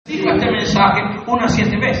este mensaje unas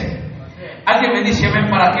 7 veces. Alguien me dice, ven,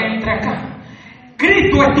 ¿para qué entre acá?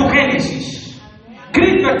 Cristo es tu génesis,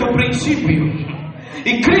 Cristo es tu principio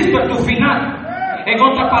y Cristo es tu final. En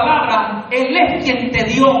otras palabras, Él es quien te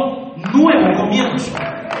dio nuevo comienzo.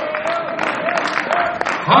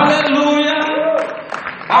 Aleluya.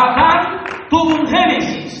 Adán tuvo un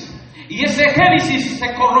génesis y ese génesis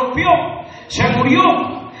se corrompió, se murió.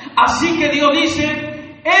 Así que Dios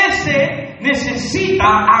dice, ese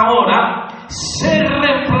necesita ahora ser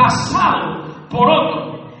reemplazado por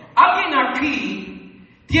otro. Alguien aquí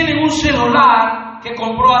tiene un celular que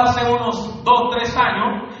compró hace unos 2-3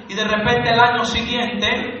 años y de repente el año siguiente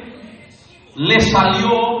le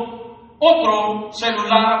salió otro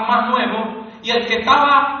celular más nuevo, y el que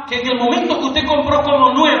en el momento que usted compró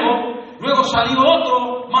como nuevo, luego salió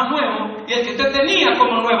otro más nuevo, y el que usted tenía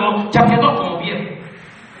como nuevo ya quedó como viejo.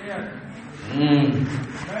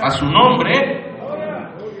 A su nombre.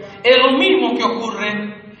 Es lo mismo que ocurre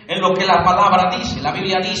en lo que la palabra dice. La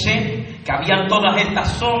Biblia dice que habían todas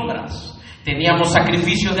estas sombras. Teníamos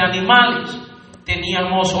sacrificios de animales,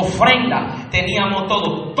 teníamos ofrendas, teníamos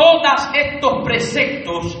todo. Todos estos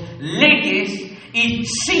preceptos, leyes y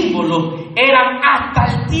símbolos eran hasta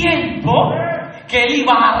el tiempo que Él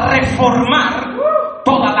iba a reformar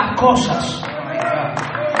todas las cosas.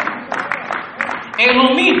 Es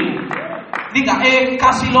lo mismo, diga, es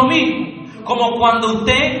casi lo mismo como cuando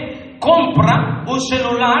usted compra un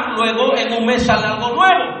celular, luego en un mes sale algo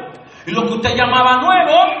nuevo, y lo que usted llamaba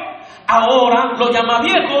nuevo ahora lo llama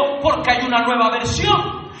viejo porque hay una nueva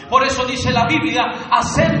versión. Por eso dice la Biblia,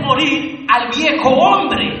 hacer morir al viejo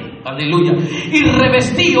hombre, aleluya, y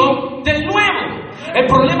revestido del nuevo. El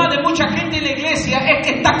problema de mucha gente en la iglesia es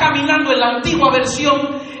que está caminando en la antigua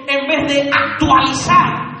versión en vez de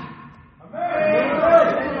actualizar.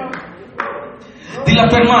 Dile a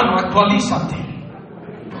tu hermano, actualízate.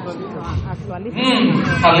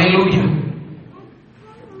 Aleluya.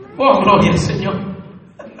 Oh, gloria al Señor.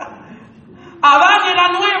 Adán era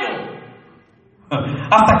nuevo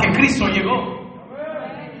hasta que Cristo llegó.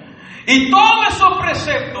 Y todos esos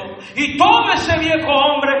preceptos y todo ese viejo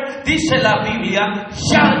hombre, dice la Biblia,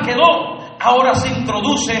 ya quedó. Ahora se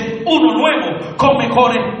introduce uno nuevo, con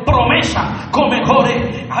mejores promesas, con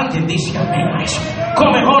mejores, alguien dice amén a eso,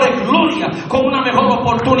 con mejores glorias, con una mejor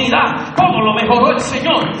oportunidad. Todo lo mejoró el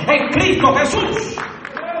Señor en Cristo Jesús.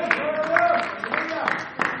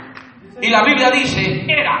 Y la Biblia dice,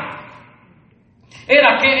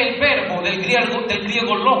 era que el verbo del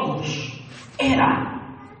griego logos,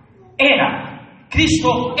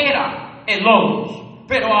 Cristo era el logos,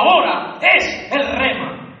 pero ahora es el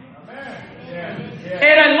rema.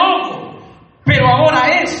 Era el logo, pero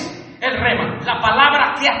ahora es el rema. La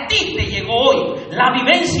palabra que a ti te llegó hoy, la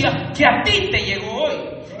vivencia que a ti te llegó hoy,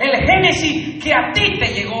 el génesis que a ti te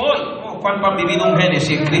llegó hoy. Oh, ¿cuánto han vivido un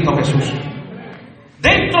génesis en Cristo Jesús?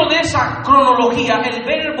 Dentro de esa cronología, el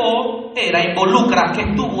verbo involucra que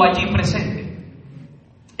estuvo allí presente.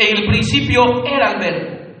 En el principio era el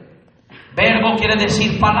verbo. Verbo quiere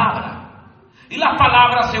decir palabra. Y las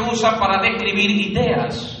palabras se usan para describir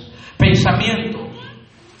ideas, pensamientos,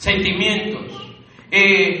 sentimientos,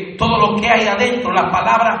 todo lo que hay adentro. Las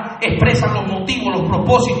palabras expresan los motivos, los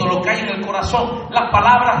propósitos, lo que hay en el corazón. Las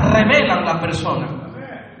palabras revelan la persona,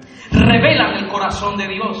 revelan el corazón de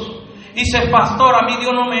Dios. Dice, pastor, a mí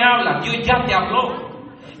Dios no me habla. Dios ya te habló.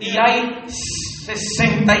 Y hay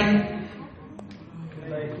 60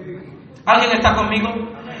 ¿Alguien está conmigo?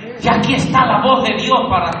 Y aquí está la voz de Dios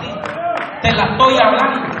para ti. Te la estoy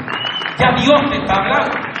hablando. Ya Dios te está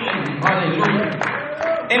hablando. Aleluya.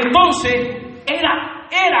 Entonces,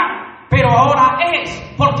 pero ahora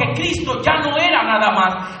es, porque Cristo ya no era nada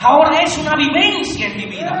más. Ahora es una vivencia en mi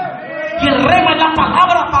vida. Y el rema es la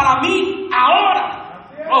palabra para mí ahora.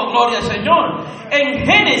 Oh, gloria al Señor. En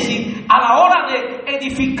Génesis, a la hora de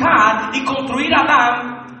edificar y construir a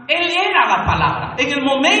Adán, Él era la palabra. En el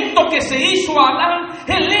momento que se hizo Adán,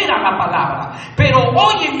 Él era la palabra. Pero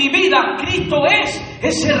hoy en mi vida, Cristo es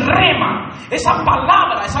ese rema, esa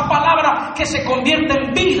palabra que se convierte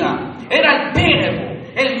en vida. Era el verbo,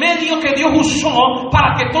 el medio que Dios usó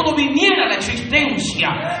para que todo viniera a la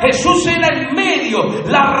existencia. Jesús era el medio,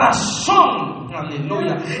 la razón.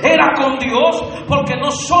 Aleluya. Era con Dios porque no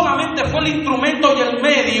solamente fue el instrumento y el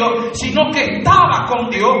medio, sino que estaba con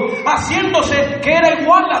Dios, haciéndose que era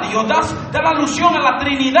igual a Dios. Da la alusión a la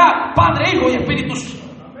Trinidad, Padre, Hijo y Espíritu Santo.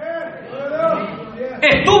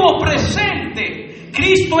 Estuvo presente.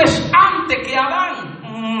 Cristo es antes que Adán.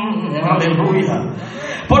 Aleluya.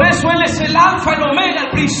 Por eso Él es el alfa y el omega,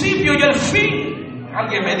 el principio y el fin.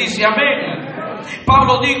 Alguien me dice amén.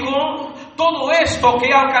 Pablo dijo, todo esto que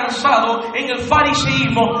he alcanzado en el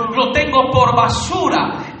fariseísmo lo tengo por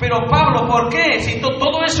basura. Pero Pablo, ¿por qué? Si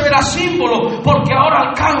todo eso era símbolo, porque ahora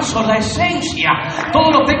alcanzo la esencia. Todo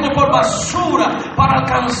lo tengo por basura para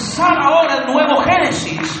alcanzar ahora el nuevo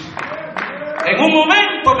Génesis. En un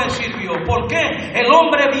momento me sirvió. ¿Por qué? El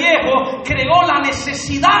hombre viejo creó la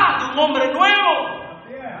necesidad de un hombre nuevo.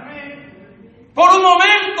 Por un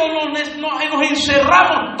momento nos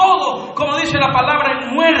encerramos todos, como dice la palabra,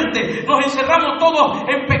 en muerte. Nos encerramos todos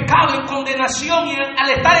en pecado, en condenación. Y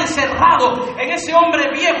al estar encerrados en ese hombre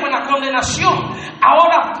viejo, en la condenación,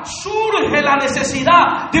 ahora surge la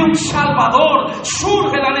necesidad de un Salvador.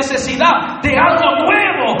 Surge la necesidad de algo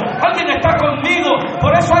nuevo. ¿Alguien está conmigo?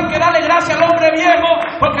 Por eso hay que darle gracias al hombre viejo,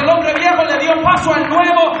 porque el hombre viejo le dio paso al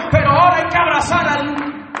nuevo. Pero ahora hay que abrazar al nuevo.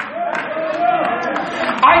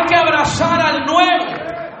 Hay que abrazar al nuevo.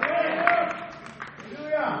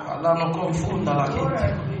 Ojalá no confunda a la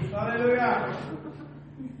gente.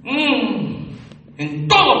 En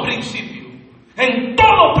todo principio,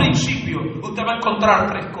 usted va a encontrar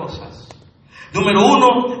tres cosas. Número uno,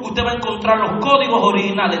 usted va a encontrar los códigos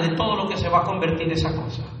originales de todo lo que se va a convertir esa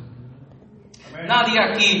cosa. Nadie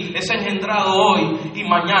aquí es engendrado hoy y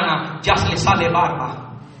mañana ya se le sale barba.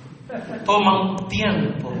 Toma un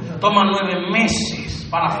tiempo, toma 9 meses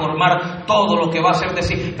para formar todo lo que va a ser de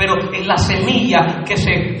sí. Pero en la semilla que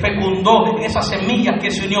se fecundó, en esa semilla que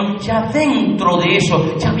se unió, ya dentro de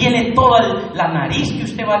eso, ya viene toda la nariz que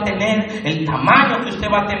usted va a tener, el tamaño que usted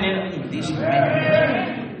va a tener.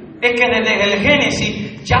 Es que desde el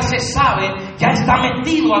Génesis ya se sabe, ya está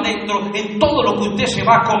metido adentro en todo lo que usted se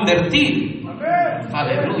va a convertir.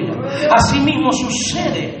 Aleluya. Así mismo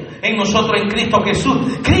sucede en nosotros en Cristo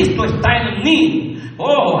Jesús. Cristo está en mí.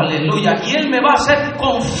 Oh, aleluya. Y Él me va a hacer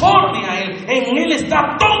conforme a Él. En Él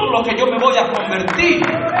está todo lo que yo me voy a convertir.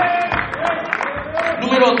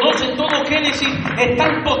 Número 2, en todo Génesis está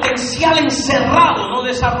el potencial encerrado, no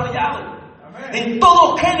desarrollado. En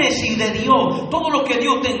todo Génesis de Dios, todo lo que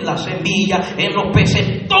Dios tiene, en la semilla, en los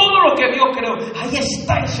peces, todo lo que Dios creó, ahí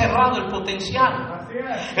está encerrado el potencial.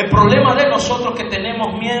 El problema de nosotros es que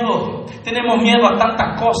tenemos miedo a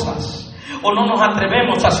tantas cosas, o no nos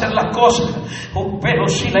atrevemos a hacer las cosas. Pero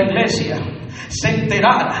si la iglesia se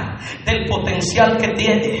enterara del potencial que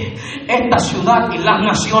tiene, esta ciudad y las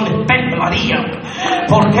naciones temblarían.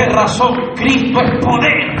 ¿Por qué razón? Cristo es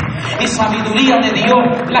poder y sabiduría de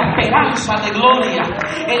Dios, la esperanza de gloria,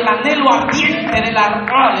 el anhelo ardiente de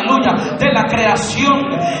la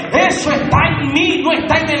creación. Eso está en mí, no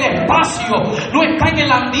está en el espacio, no está en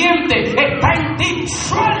el ambiente, está en ti.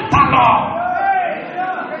 Suéltalo,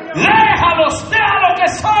 déjalo que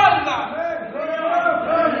salga.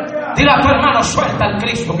 Dile a tu hermano, suelta al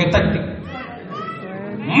Cristo que está en ti.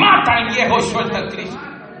 Mata al viejo y suelta al Cristo.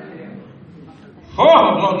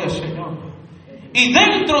 Oh, gloria al Señor. Y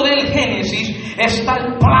dentro del Génesis está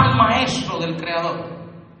el plan maestro del Creador.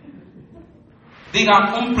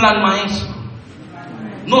 Diga, un plan maestro.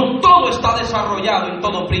 No todo está desarrollado en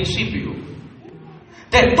todo principio.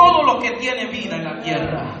 De todo lo que tiene vida en la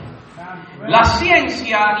tierra, la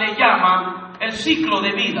ciencia le llama el ciclo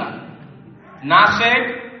de vida. Nace,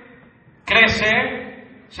 crece,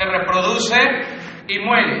 se reproduce y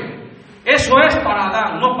muere. Eso es para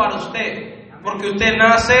Adán, no para usted. Porque usted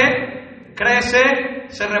nace, crece,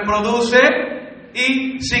 se reproduce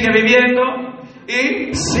y sigue viviendo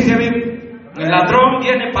y sigue viviendo. El ladrón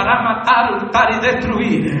viene para matar, hurtar y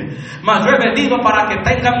destruir, mas yo he venido para que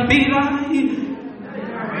tengan vida y...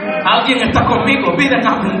 Alguien está conmigo, vida en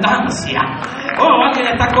abundancia. Oh, alguien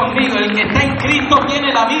está conmigo. El que está en Cristo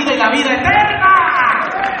tiene la vida y la vida eterna.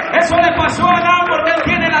 Eso le pasó a Adán porque él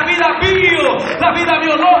tiene la vida la vida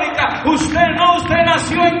biológica. Usted no, usted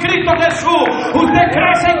nació en Cristo Jesús. Usted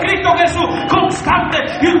crece en Cristo Jesús constante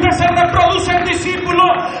y usted se reproduce en discípulo.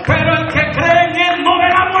 Pero el que cree en Él no ve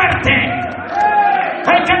la muerte.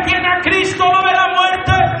 El que tiene a Cristo no ve la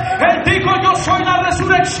muerte. Él dijo, yo soy la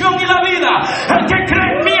resurrección y la vida. El que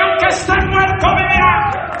cree en mí, aunque esté muerto,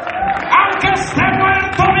 vivirá. Aunque esté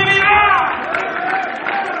muerto, vivirá.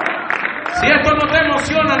 Si esto no te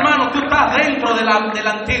emociona, hermano, tú estás dentro del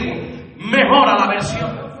antiguo. Mejora la versión.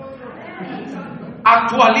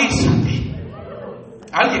 Actualízate.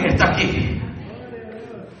 Alguien está aquí.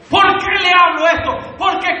 ¿Por qué le hablo esto?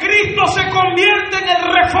 Porque Cristo se convierte en el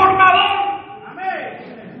reformador.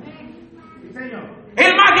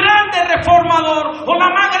 El más grande reformador o la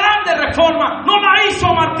más grande reforma no la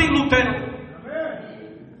hizo Martín Lutero.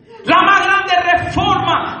 La más grande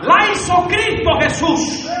reforma la hizo Cristo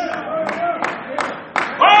Jesús.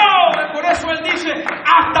 Oh, por eso Él dice,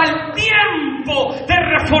 hasta el tiempo de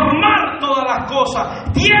reformar todas las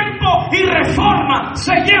cosas. Tiempo y reforma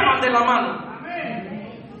se llevan de la mano.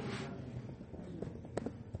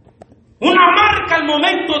 Una marca el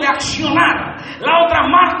momento de accionar, la otra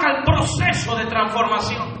marca el proceso de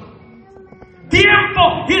transformación.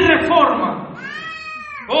 Tiempo y reforma.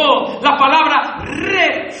 La palabra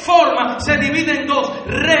reforma se divide en dos.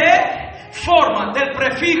 Reforma, del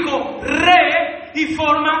prefijo re y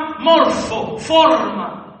forma morfo,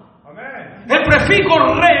 forma. El prefijo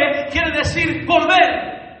re quiere decir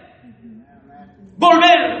volver.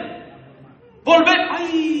 Volver.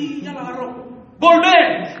 ¡Ay! Ya la agarró.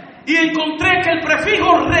 Volver. Y encontré que el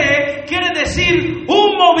prefijo re quiere decir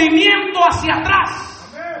un movimiento hacia atrás.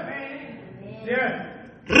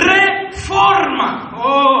 Reforma.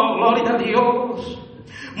 Oh, gloria a Dios.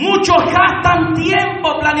 Muchos gastan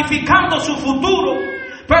tiempo planificando su futuro,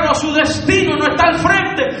 pero su destino no está al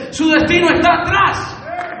frente, su destino está atrás.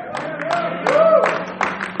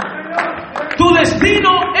 Tu destino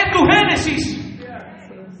es tu génesis.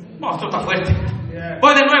 No, esto está fuerte.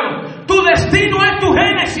 Voy de nuevo. Tu destino es tu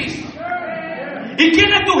génesis. ¿Y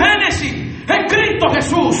quién es tu génesis? Es Cristo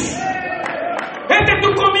Jesús. Este es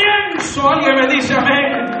tu comienzo. Alguien me dice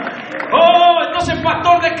amén. Entonces,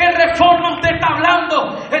 pastor, ¿de qué reforma usted está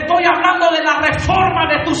hablando? Estoy hablando de la reforma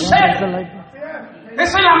de tu ser.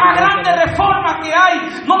 Esa es la más grande reforma que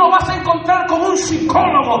hay. No lo vas a encontrar con un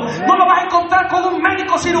psicólogo, no lo vas a encontrar con un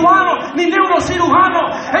médico cirujano ni neurocirujano.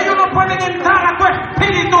 Ellos no pueden entrar a tu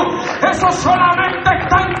espíritu. Eso solamente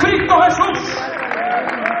está en Cristo Jesús.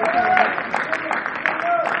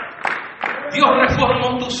 Dios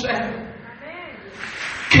reformó tu ser.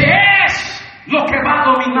 ¿Qué es lo que va a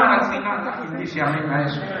dominar al final? Dice amén a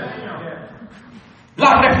eso.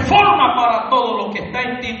 La reforma para todo lo que está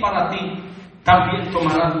en ti, para ti, también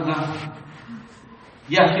tomará lugar.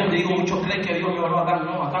 Y aquí yo le digo, muchos creen que Dios le va a dar,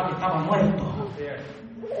 no, Adán estaba muerto.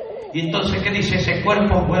 Y entonces, ¿qué dice? Ese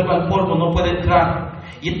cuerpo vuelve al polvo, no puede entrar.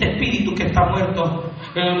 Y este espíritu que está muerto,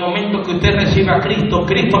 en el momento que usted reciba a Cristo,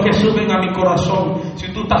 Cristo Jesús, venga a mi corazón.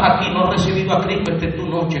 Si tú estás aquí no has recibido a Cristo, esta es tu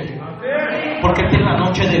noche. Porque esta es la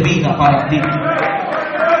noche de vida para ti.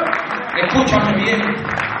 Escúchame bien.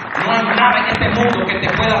 No hay nada en este mundo que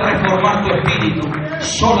te pueda reformar tu espíritu.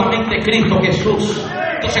 Solamente Cristo Jesús.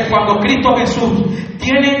 Entonces, cuando Cristo Jesús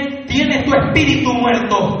tiene tu espíritu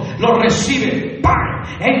muerto, lo recibe, ¡pam!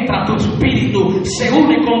 Entra tu espíritu, se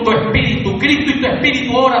une con tu espíritu. Cristo y tu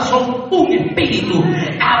espíritu ahora son un espíritu.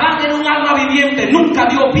 Adán era un alma viviente, nunca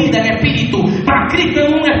dio vida en espíritu. Para Cristo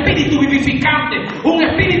es un espíritu vivificante, un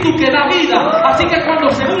espíritu que da vida. Así que cuando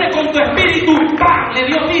se une con tu espíritu, ¡pam! Le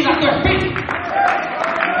dio vida a tu espíritu.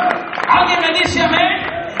 ¿Alguien me dice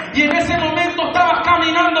amén? Y en ese momento estabas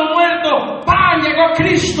caminando muerto. ¡Pam! Llegó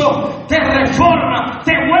Cristo, te reforma,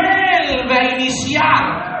 te vuelve a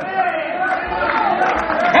iniciar.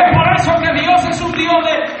 Es por eso que Dios es un Dios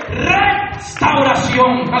de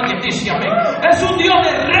restauración. Alguien dice amén. Es un Dios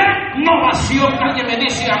de renovación. Alguien me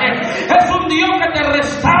dice amén. Es un Dios que te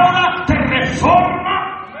restaura, te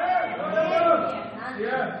reforma.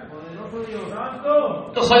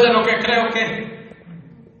 Yo soy de lo que creo que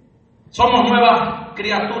somos nuevas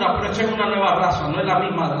criaturas, pero esta es una nueva raza, no es la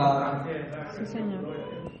misma de la de Adán. Sí, señor.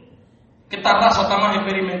 Que esta raza está más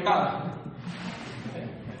experimentada.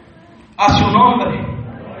 Hace un hombre.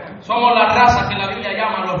 Somos la raza que la Biblia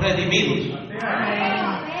llama los redimidos.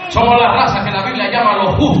 Somos la raza que la Biblia llama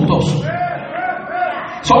los justos.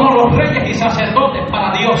 Somos los reyes y sacerdotes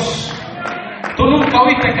para Dios. Tú nunca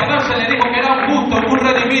oíste que a Adán se le dijo que era un justo, un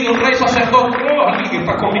redimido, un rey sacerdote. Oh, alguien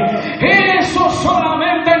está conmigo. Eso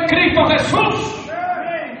solamente en Cristo Jesús.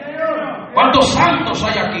 ¿Cuántos santos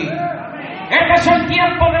hay aquí? Este es el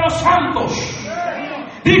tiempo de los santos.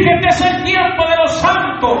 Dije, este es el tiempo de los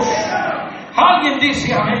santos. Alguien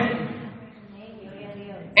dice amén.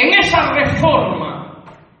 En esa reforma,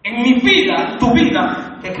 en mi vida, tu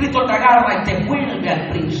vida, que Cristo te agarra y te vuelve al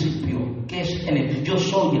principio, que es en el yo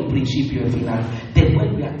soy el principio y el final. Te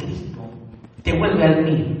vuelve a Cristo, te vuelve al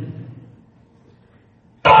mí.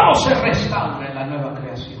 Todo se restaura en la nueva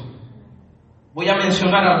creación. Voy a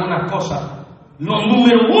mencionar algunas cosas. Lo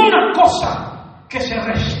número una cosa que se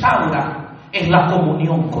restaura es la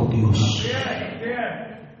comunión con Dios.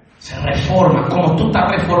 Se reforma, como tú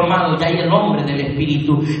estás reformado, ya hay el hombre del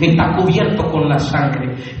Espíritu, está cubierto con la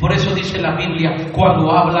sangre. Por eso dice la Biblia,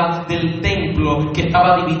 cuando habla del templo que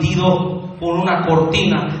estaba dividido por una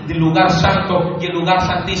cortina del lugar santo y el lugar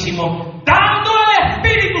santísimo, dando al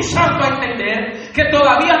Espíritu Santo a entender que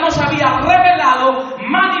todavía no se había revelado,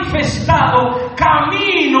 manifestado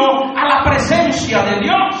camino a la presencia de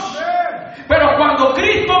Dios. Pero cuando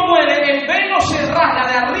Cristo muere, el velo se rasga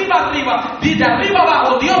de arriba arriba y de arriba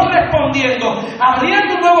abajo. Dios respondiendo,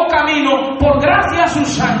 abriendo un nuevo camino por gracia a su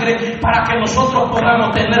sangre, para que nosotros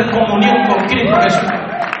podamos tener comunión con Cristo Jesús.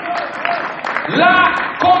 La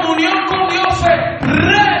comunión con Dios se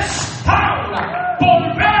restaura.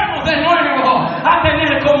 Volvemos de nuevo a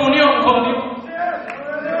tener comunión con Dios.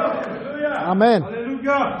 Amén.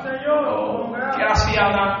 ¿Qué hacía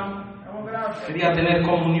Adán? Quería tener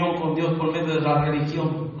comunión con Dios por medio de la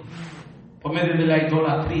religión, por medio de la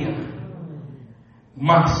idolatría.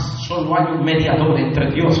 Mas solo hay un mediador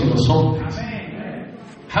entre Dios y los hombres.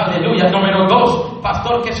 Aleluya. Número 2,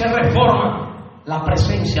 pastor, que se reforma la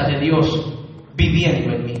presencia de Dios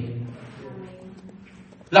viviendo en mí.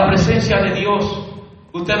 La presencia de Dios.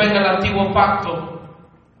 Usted ve en el antiguo pacto,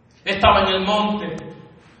 estaba en el monte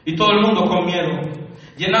y todo el mundo con miedo.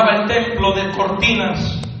 Llenaba el templo de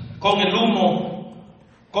cortinas con el humo,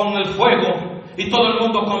 con el fuego, y todo el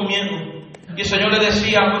mundo con miedo. Y el Señor le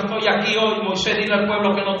decía, pues estoy aquí hoy, Moisés, dile al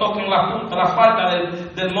pueblo que no toquen la punta, la falda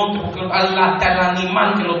del monte, porque hasta el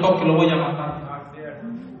animal que lo toque lo voy a matar.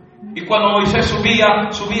 Y cuando Moisés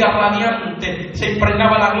subía radiante, se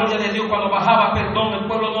impregnaba la gloria de Dios. Cuando bajaba, perdón, el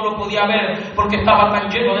pueblo no lo podía ver porque estaba tan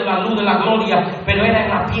lleno de la luz de la gloria, pero era en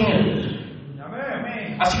la piel.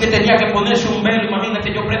 Así que tenía que ponerse un velo.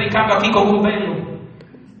 Imagínate yo predicando aquí con un velo.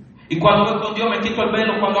 Y cuando voy con Dios me quito el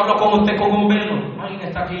velo, cuando hablo con usted con un velo. Alguien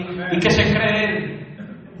está aquí. ¿Y qué se cree él?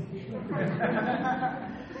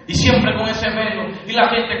 Y siempre con ese velo. Y la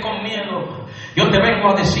gente con miedo. Yo te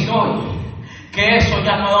vengo a decir hoy que eso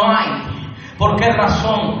ya no hay. ¿Por qué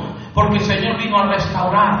razón? Porque el Señor vino a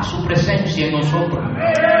restaurar su presencia en nosotros.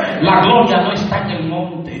 La gloria no está en el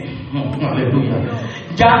monte. Aleluya.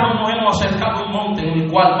 Ya no nos hemos acercado a un monte en el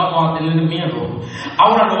cual vamos a tener miedo.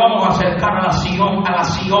 Ahora nos vamos a acercar a la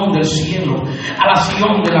Visión del cielo, a la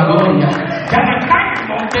Visión de la gloria. Ya no está en el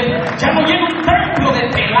monte, ya no llega un templo de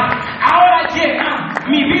tela. Ahora llega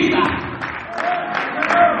mi vida.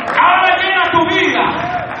 Ahora llega tu vida.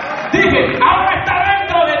 Dije, ahora está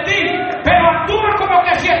dentro de ti, pero actúa como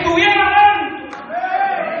que si estuviera dentro.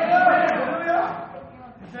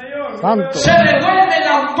 Santo. Se le duele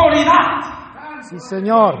la autoridad. Sí,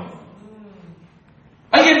 Señor.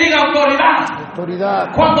 Alguien diga autoridad.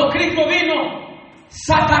 Autoridad. Cuando Cristo vino,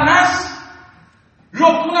 Satanás,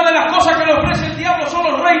 una de las cosas que le ofrece el diablo son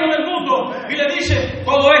los reinos del mundo. Y le dice,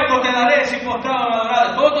 todo esto te daré si postrado me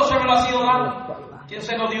adoraré. Todo esto se me lo ha sido dado. ¿Quién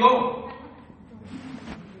se lo dio?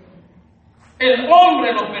 El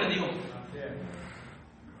hombre lo perdió.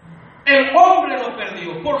 El hombre lo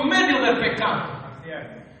perdió por medio del pecado.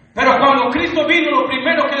 Pero cuando Cristo vino, lo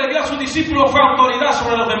primero que le dio a sus discípulos fue autoridad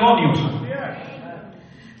sobre los demonios.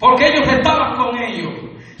 Porque ellos estaban con ellos.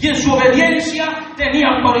 Y en su obediencia tenía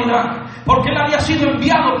autoridad. Porque él había sido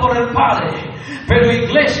enviado por el Padre. Pero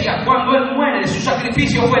iglesia, cuando él muere, su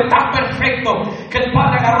sacrificio fue tan perfecto que el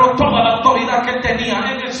Padre agarró toda la autoridad que él tenía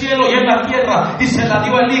en el cielo y en la tierra y se la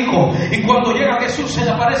dio al Hijo. Y cuando llega Jesús, se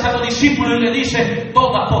le aparece a los discípulos y le dice,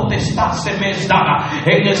 toda potestad se me es dada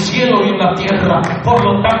en el cielo y en la tierra. Por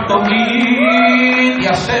lo tanto, id y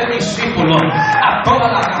hacer discípulos a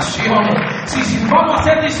todas las naciones. Si vamos a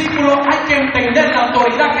ser discípulos, hay que entender la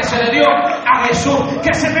autoridad que se le dio a Jesús,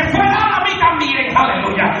 que se me fue dada a mí también.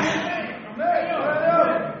 Aleluya.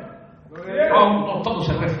 No, todo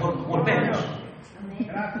se reforma. Volvemos.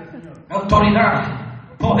 Autoridad,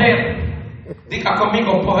 poder. Diga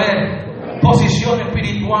conmigo poder. Posición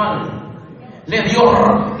espiritual. Le dio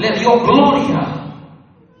gloria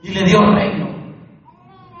y le dio reino.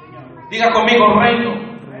 Diga conmigo reino.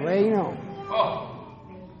 Reyno. Oh.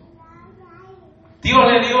 Dios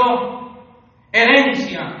le dio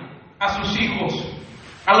herencia a sus hijos,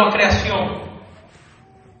 a la creación.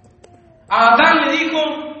 A Adán le dijo,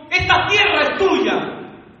 esta tierra es tuya.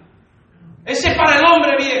 Ese es para el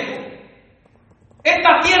hombre viejo.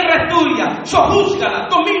 Esta tierra es tuya. Sojúzgala,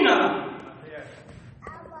 domínala.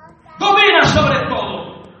 Domina sobre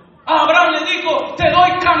todo. A Abraham le dijo, te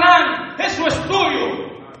doy Canaán, eso es tuyo.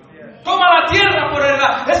 Toma la tierra por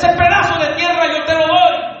heredad. Ese pedazo de tierra yo te lo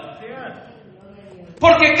doy.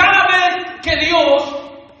 Porque cada vez que Dios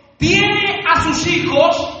tiene a sus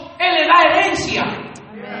hijos, Él le da herencia.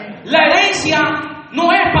 La herencia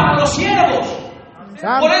no es para los siervos.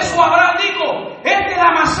 Por eso Abraham dijo, este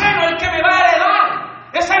Damaseno es el que me va a heredar.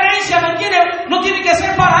 Esa herencia no tiene que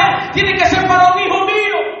ser para él, tiene que ser para un hijo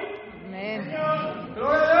mío.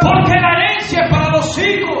 Porque la herencia es para los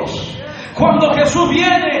hijos. Cuando Jesús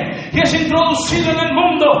viene y es introducido en el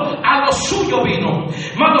mundo, a los suyos vino,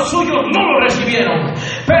 mas los suyos no lo recibieron.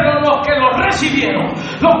 Pero los que lo recibieron,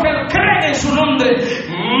 los que creen en su nombre,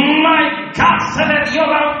 my se le dio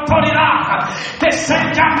la autoridad de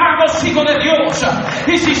ser llamados hijos de Dios.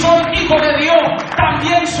 Y si soy hijo de Dios,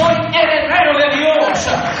 también soy heredero de Dios.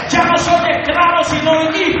 Ya no soy esclavo, sino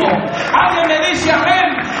hijo. Alguien me dice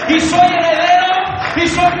amén. Y soy heredero y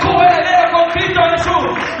soy coheredero con Cristo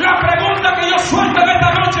Jesús. La pregunta que yo suelto en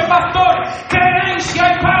esta noche, pastor, ¿qué herencia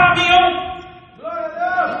hay para mí hoy?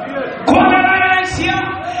 ¿Cuál es la herencia?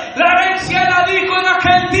 La herencia la dijo en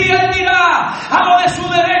aquel día, él dirá a lo de su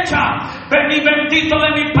derecha: ven y bendito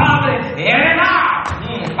de mi Padre, heredad.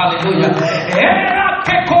 Aleluya. Heredad,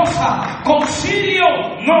 ¿qué cosa? Concilio,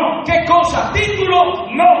 no. ¿Qué cosa? Título,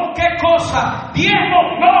 no. ¿Qué cosa?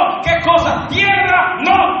 Diezmo, no. ¿Qué cosa? Tierra,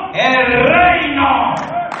 no. El reino.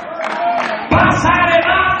 Vas a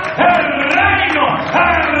heredar el reino.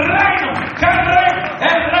 El reino. ¿Qué reino?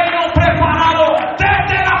 El reino preparado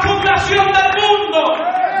desde la fundación del mundo.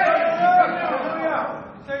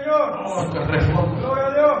 Gloria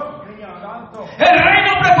a Dios. El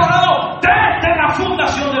reino preparado desde la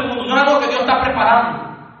fundación del mundo. No es algo que Dios está preparando.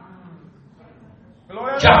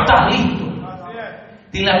 Ya está listo.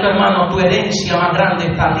 Dile a tu hermano: tu herencia más grande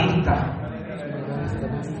está lista.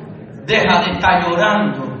 Deja de estar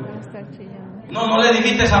llorando. No le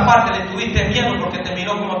dijiste esa parte, le tuviste miedo porque te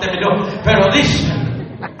miró como te miró. Pero dice: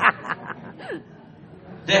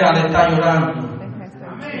 deja de estar llorando.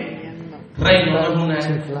 Reino no es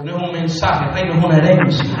un mensaje, reino es una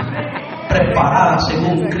herencia preparada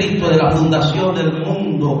según Cristo de la fundación del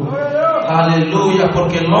mundo. Aleluya,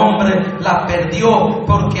 porque el hombre la perdió,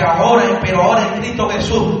 pero ahora en Cristo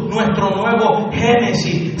Jesús, nuestro nuevo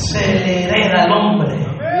Génesis, se le hereda al hombre.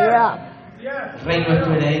 Reino es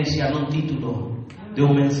tu herencia, no un título de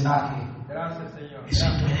un mensaje. Esa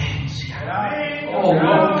es tu herencia. Oh,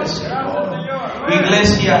 gloria al Señor.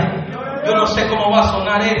 Iglesia, yo no sé cómo va a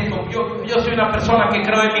sonar esto. Yo soy una persona que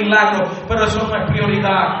creo en milagros, pero eso no es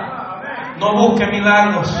prioridad. No busque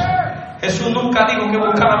milagros. Jesús nunca dijo que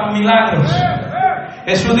buscáramos milagros.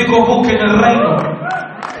 Jesús dijo: busquen el reino.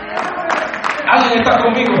 ¿Alguien está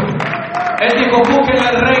conmigo? Él dijo: busquen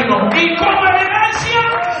el reino. Y como evidencia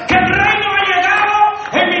que el reino ha llegado,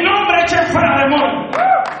 en mi nombre echen fuera demonios.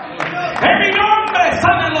 En mi nombre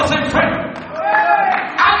sanen los enfermos.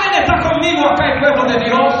 ¿Alguien está conmigo acá, el pueblo de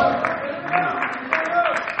Dios?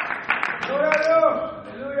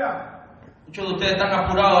 Muchos de ustedes están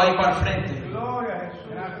apurados ahí para el frente.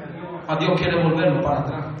 A Dios quiere volverlo para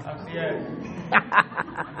atrás. Así es.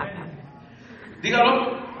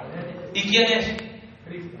 Dígalo. ¿Y quién es?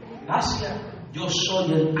 Gracias. Yo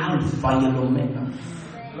soy el alfa y el omega.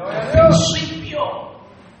 El principio.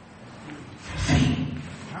 Fin.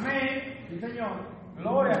 Amén. Sí, Señor.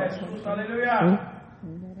 Gloria a Jesús. Aleluya.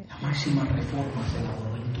 La máxima reforma se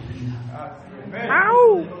elaboró en tu vida. Así es.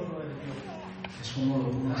 Eso no lo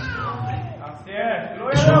pudo hacer el hombre. Así es.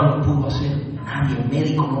 Gloria Eso a no Dios. lo pudo hacer nadie. El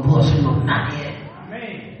médico no pudo hacerlo nadie.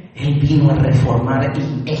 Amén. Él vino a reformar, y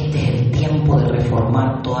este es el tiempo de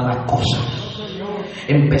reformar todas las cosas.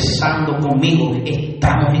 Empezando conmigo,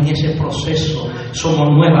 estamos en ese proceso. Somos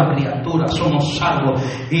nuevas criaturas, somos salvos.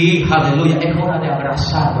 Y aleluya, es hora de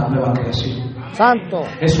abrazar la nueva creación. Santo.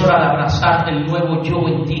 Es hora de abrazar el nuevo yo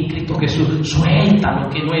en ti, Cristo Jesús. Suelta lo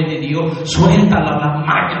que no es de Dios. Suelta las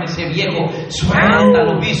mañas de ese viejo. Suelta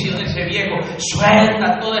los vicios de ese viejo.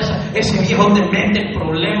 Suelta todo ese viejo te mete en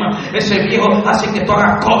problemas. Ese viejo hace que tú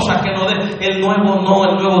hagas cosas que no den. El nuevo no,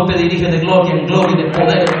 el nuevo te dirige de gloria en gloria y de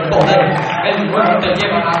poder en poder. El nuevo te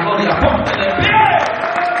lleva a la gloria. Ponte de pie.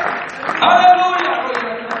 Aleluya.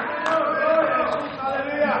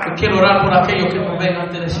 Yo quiero orar por aquellos que nos ven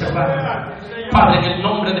antes de cerrar. Padre, en el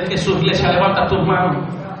nombre de Jesús, iglesia, levanta tus manos.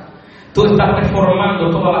 Tú estás reformando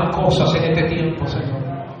todas las cosas en este tiempo, Señor.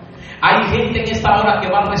 Hay gente en esta hora que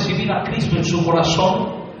va a recibir a Cristo en su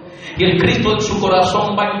corazón. Y el Cristo en su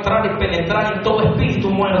corazón va a entrar y penetrar en todo espíritu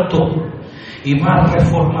muerto. Y va a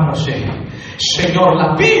reformarse. Señor,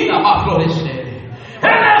 la vida va a florecer. Él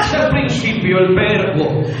es el principio, el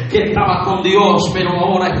verbo que estaba con Dios, pero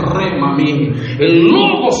ahora es rema mí. El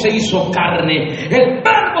lobo se hizo carne, el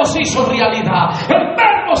verbo se hizo realidad, el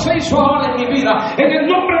verbo se hizo ahora en mi vida. En el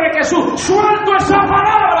nombre de Jesús, suelto esa